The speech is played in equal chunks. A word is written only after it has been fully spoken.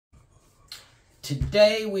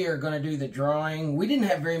Today we are going to do the drawing. We didn't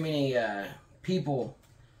have very many people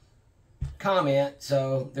comment,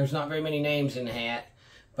 so there's not very many names in the hat.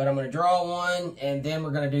 But I'm going to draw one, and then we're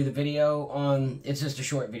going to do the video on, it's just a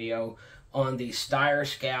short video, on the Steyer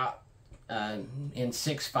Scout in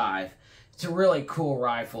 6.5. It's a really cool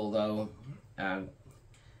rifle, though.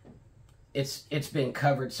 It's been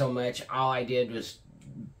covered so much. All I did was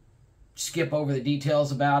skip over the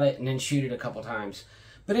details about it and then shoot it a couple times.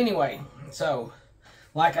 But anyway, so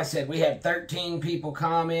like I said, we had 13 people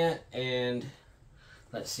comment, and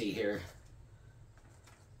let's see here.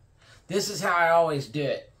 This is how I always do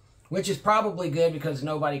it, which is probably good because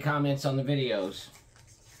nobody comments on the videos.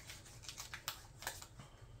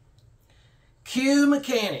 Q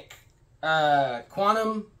Mechanic,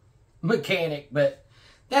 Quantum Mechanic, but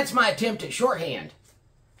that's my attempt at shorthand.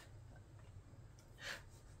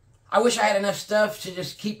 I wish I had enough stuff to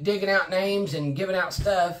just keep digging out names and giving out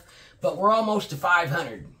stuff, but we're almost to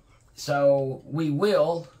 500. So we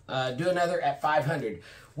will do another at 500.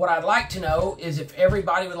 What I'd like to know is if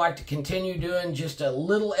everybody would like to continue doing just a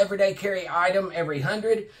little everyday carry item every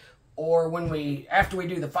 100, or when after we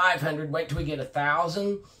do the 500, wait till we get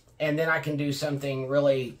 1,000, and then I can do something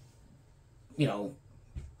really, you know,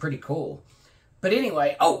 pretty cool. But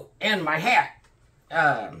anyway, oh, and my hat.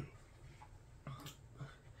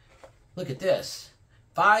 Look at this.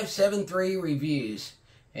 573 reviews.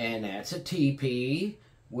 And that's a TP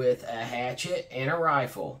with a hatchet and a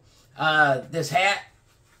rifle. This hat,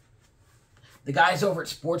 the guys over at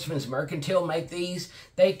Sportsman's Mercantile make these.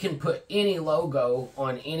 They can put any logo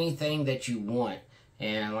on anything that you want.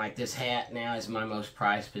 And like this hat now is my most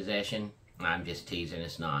prized possession. I'm just teasing,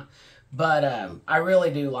 it's not. But I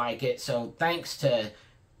really do like it. So thanks to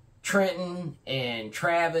Trenton and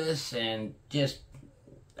Travis, and just,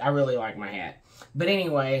 I really like my hat. But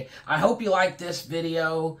anyway, I hope you like this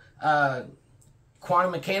video.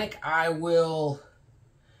 Quantum Mechanic, I will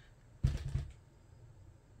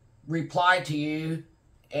reply to you,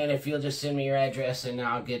 and if you'll just send me your address, and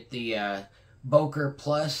I'll get the Boker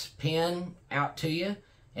Plus pen out to you.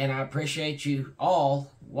 And I appreciate you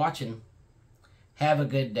all watching. Have a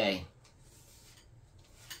good day.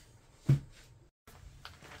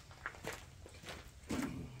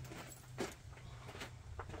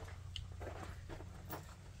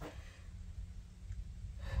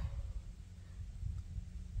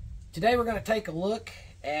 Today we're going to take a look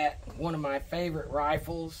at one of my favorite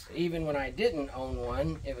rifles. Even when I didn't own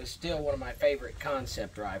one, it was still one of my favorite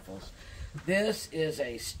concept rifles. This is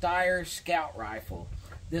a Steyer Scout rifle.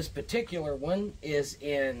 This particular one is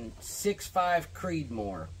in 6.5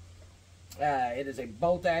 Creedmoor. It is a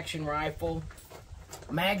bolt-action rifle,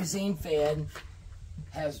 magazine fed,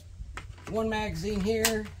 has one magazine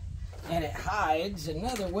here, and it hides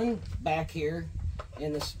another one back here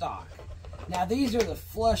in the stock. Now these are the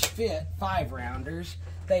flush fit 5-rounders.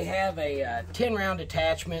 They have a 10-round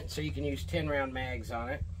attachment, so you can use 10-round mags on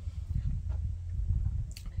it.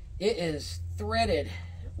 It is threaded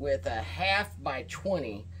with a 1/2 x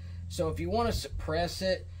 20, so if you want to suppress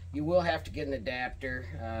it, you will have to get an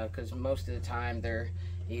adapter, because most of the time they're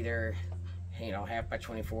either, you know, 1/2 x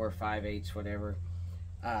 24 or 5/8, whatever.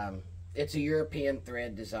 It's a European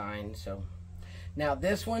thread design. So now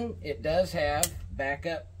this one, it does have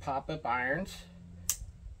backup pop-up irons,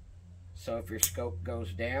 so if your scope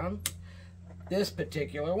goes down. This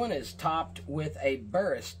particular one is topped with a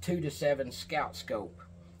Burris 2-7 Scout scope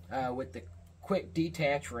with the quick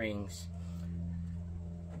detach rings.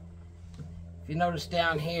 If you notice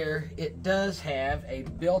down here, it does have a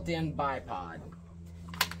built-in bipod,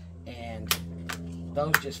 and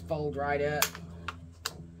those just fold right up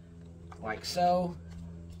like so.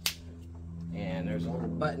 And there's a little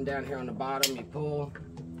button down here on the bottom you pull.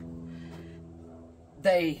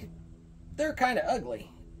 They're kind of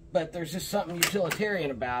ugly, but there's just something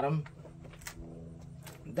utilitarian about them.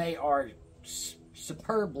 They are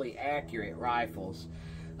superbly accurate rifles.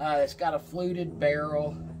 It's got a fluted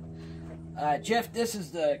barrel. This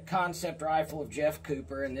is the concept rifle of Jeff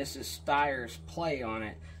Cooper, and this is Steyer's play on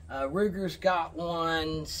it. Ruger's got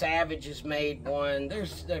one, Savage has made one.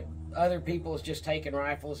 There's other people has just taken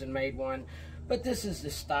rifles and made one, but this is the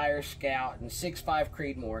Steyer Scout in 6.5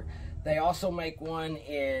 Creedmoor. They also make one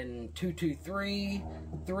in 223,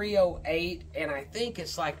 308, and I think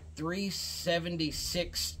it's like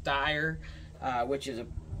 376 Steyer, which is a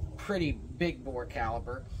pretty big bore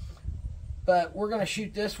caliber. But we're going to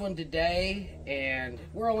shoot this one today, and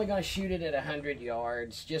we're only going to shoot it at 100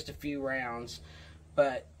 yards, just a few rounds.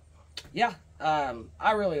 But yeah,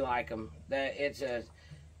 I really like them. It's a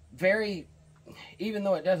very, even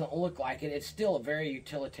though it doesn't look like it, it's still a very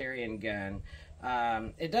utilitarian gun.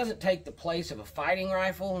 It doesn't take the place of a fighting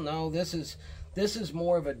rifle. No, this is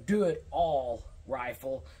more of a do-it-all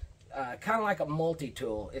rifle, kind of like a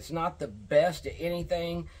multi-tool. It's not the best at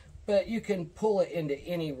anything, but you can pull it into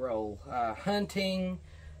any role. Hunting,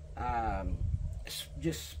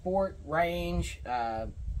 just sport, range,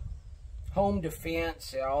 home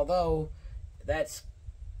defense, although that's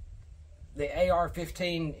the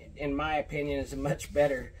AR-15, in my opinion, is a much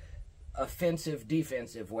better offensive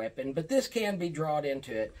defensive weapon, but this can be drawn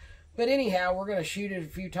into it. But anyhow, we're going to shoot it a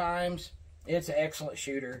few times. It's an excellent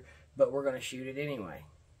shooter, but we're going to shoot it anyway.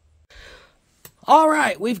 All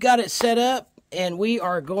right, we've got it set up, and we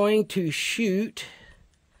are going to shoot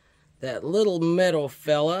that little metal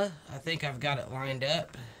fella. I think I've got it lined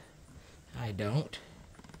up. I don't.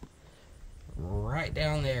 Right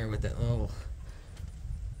down there with that little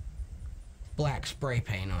black spray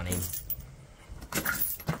paint on him.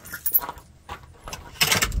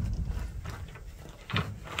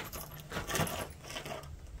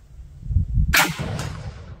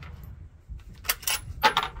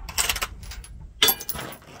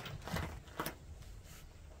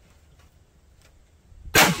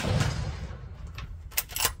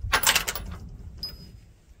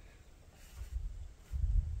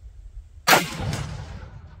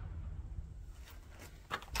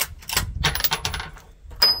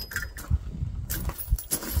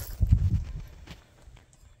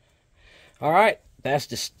 All right, that's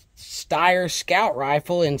the Steyer Scout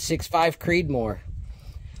rifle in 6.5 Creedmoor.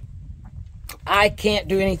 I can't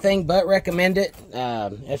do anything but recommend it.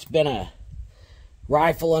 It's been a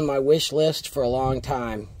rifle on my wish list for a long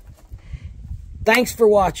time. Thanks for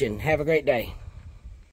watching. Have a great day.